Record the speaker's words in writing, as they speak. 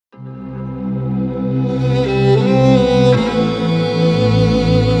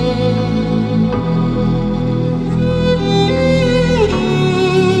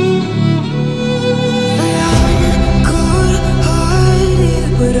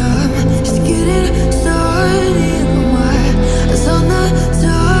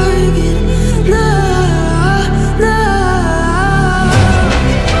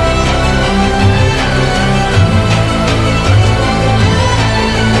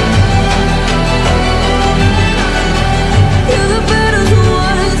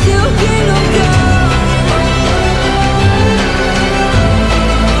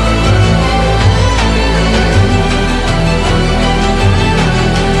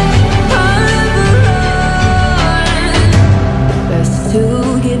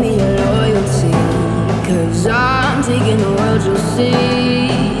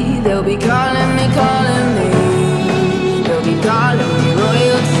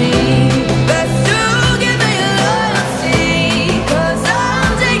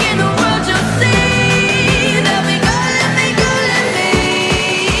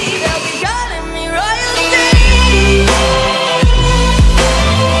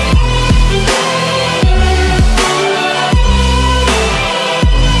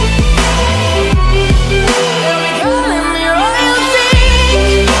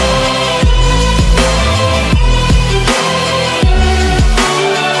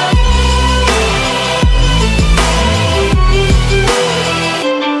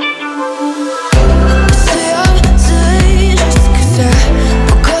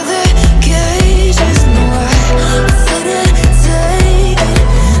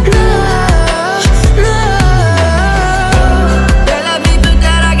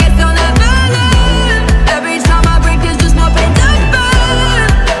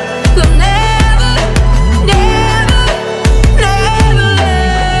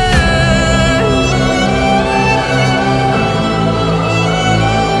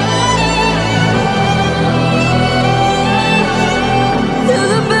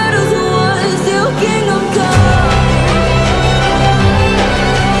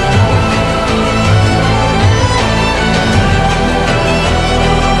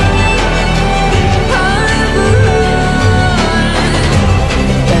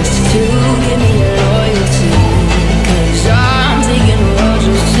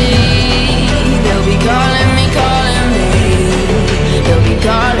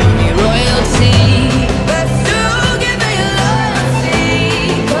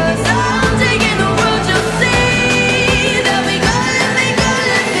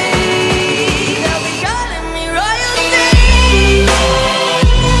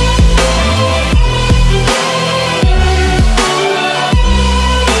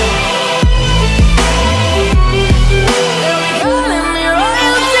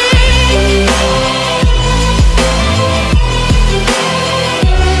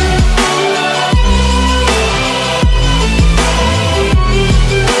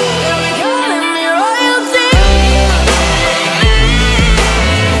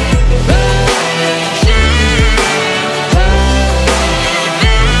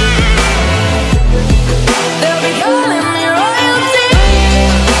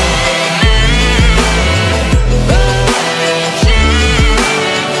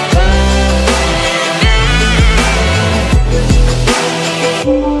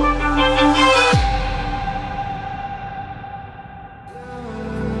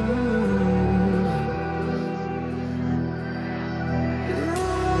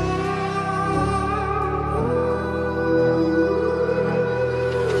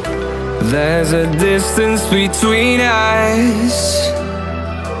there's a distance between us.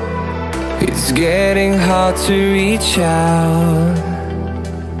 It's getting hard to reach out.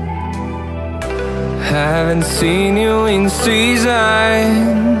 Haven't seen you in seasons,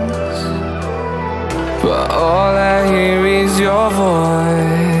 but all I hear is your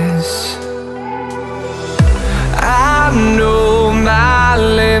voice. I know my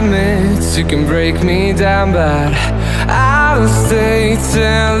limits, you can break me down, but I'll stay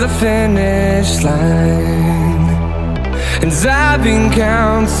till the finish line. And I've been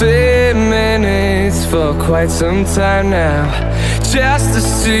counting minutes for quite some time now, just to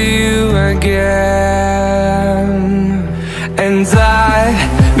see you again. And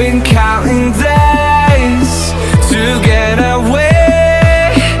I've been counting days